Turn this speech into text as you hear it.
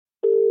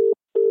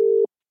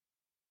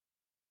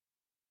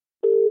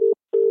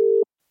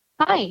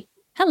Hi.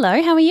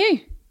 Hello, how are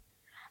you?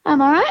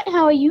 I'm all right.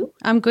 How are you?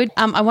 I'm good.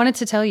 I wanted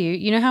to tell you,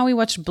 you know how we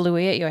watched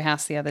Bluey at your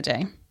house the other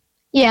day?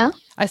 Yeah.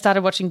 I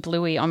started watching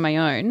Bluey on my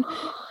own.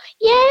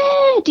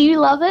 Yeah. Do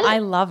you love it? I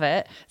love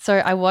it. So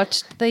I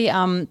watched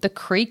the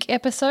Creek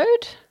episode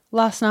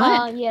last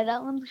night. Yeah,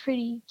 that one's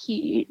pretty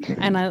cute.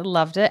 And I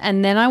loved it.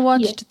 And then I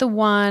watched the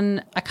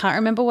one, I can't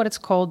remember what it's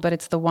called, but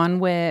it's the one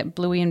where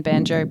Bluey and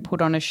Banjo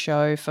put on a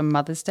show for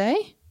Mother's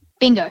Day.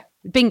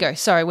 Bingo,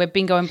 sorry, where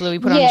Bingo and Bluey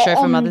put on a show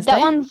for Mother's Day. That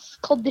one's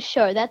called The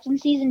Show. That's in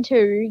season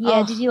 2.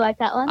 Yeah, did you like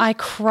that one? I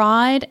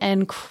cried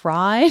and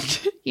cried.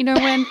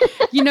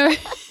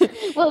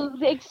 Well,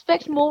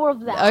 expect more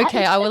of that.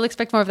 Okay, I will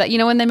expect more of that. You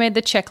know when they made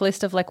the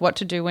checklist of like what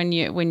to do when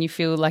you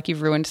feel like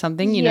you've ruined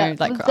something, did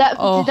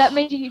that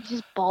make you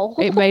just bawl?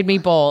 It made me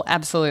bawl,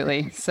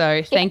 absolutely.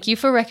 So thank you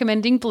for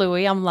recommending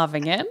Bluey. I'm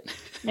loving it.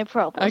 No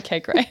problem. Okay,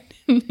 great.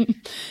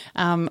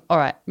 All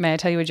right, may I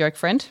tell you a joke,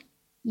 friend?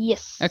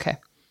 Yes. Okay.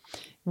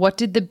 What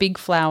did the big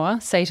flower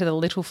say to the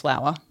little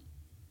flower?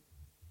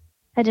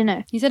 I don't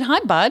know. He said, "Hi,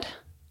 bud."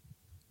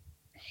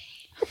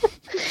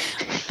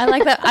 I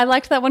like that. I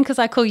liked that one because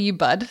I call you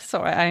Bud, so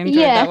I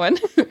enjoyed that one.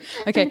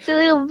 Okay. It's a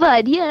little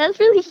bud. Yeah, that's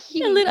really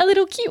cute. A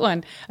little cute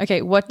one.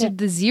 Okay, what did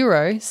the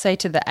 0 say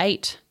to the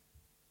 8?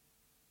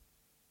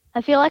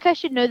 I feel like I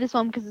should know this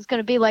one because it's going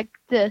to be like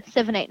the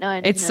 7, 8,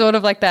 9. It's sort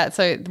of like that.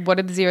 So what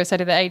did the 0 say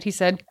to the 8? He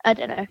said, I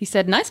don't know. He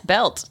said, "Nice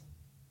belt."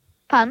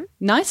 Pun?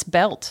 Nice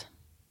belt.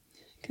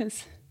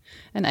 Because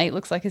an 8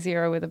 looks like a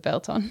 0 with a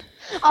belt on.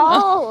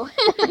 Oh.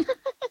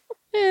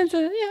 Yeah,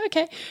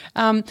 okay.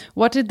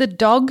 What did the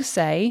dog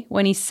say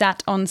when he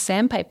sat on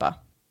sandpaper?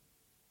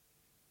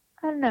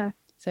 I don't know.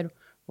 He said,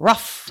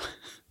 "Rough."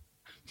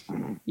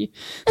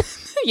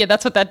 Yeah,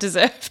 that's what that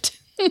deserved.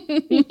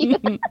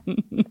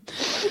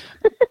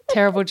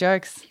 Terrible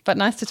jokes, but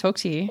nice to talk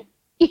to you.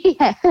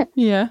 Yeah.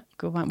 Yeah,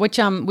 good one. Which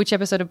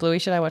episode of Bluey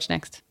should I watch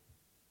next?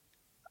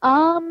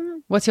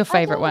 What's your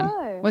favorite one?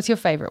 What's your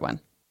favorite one?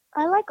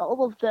 I like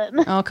all of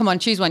them. Oh, come on,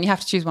 choose one. You have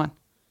to choose one.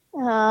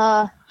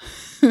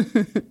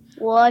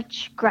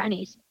 Watch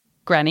Grannies.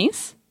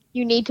 Grannies?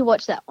 You need to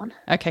watch that one.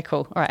 Okay,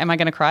 cool. All right, am I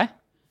going to cry? I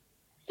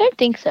don't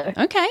think so.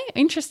 Okay,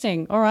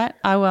 interesting. All right,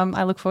 I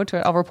look forward to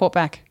it. I'll report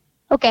back.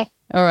 Okay.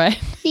 All right.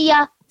 See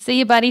ya. See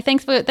you, buddy.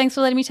 Thanks for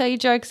letting me tell you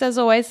jokes as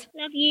always.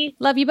 Love you.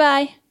 Love you.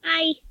 Bye.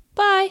 Bye.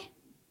 Bye.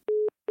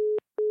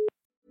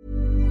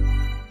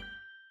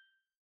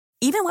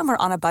 Even when we're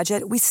on a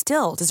budget, we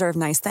still deserve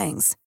nice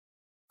things.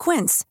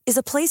 Quince is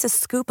a place to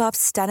scoop up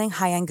stunning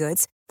high-end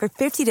goods for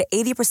 50 to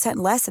 80%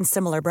 less than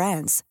similar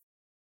brands.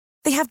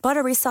 They have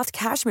buttery soft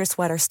cashmere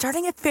sweaters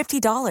starting at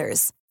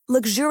 $50,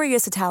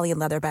 luxurious Italian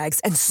leather bags,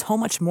 and so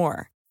much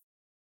more.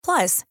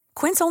 Plus,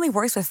 Quince only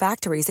works with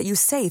factories that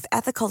use safe,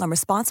 ethical, and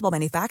responsible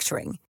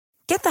manufacturing.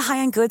 Get the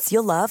high-end goods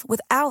you'll love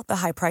without the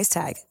high price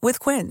tag with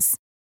Quince.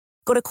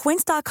 Go to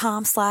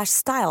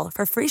quince.com/style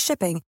for free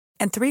shipping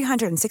and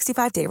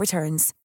 365-day returns.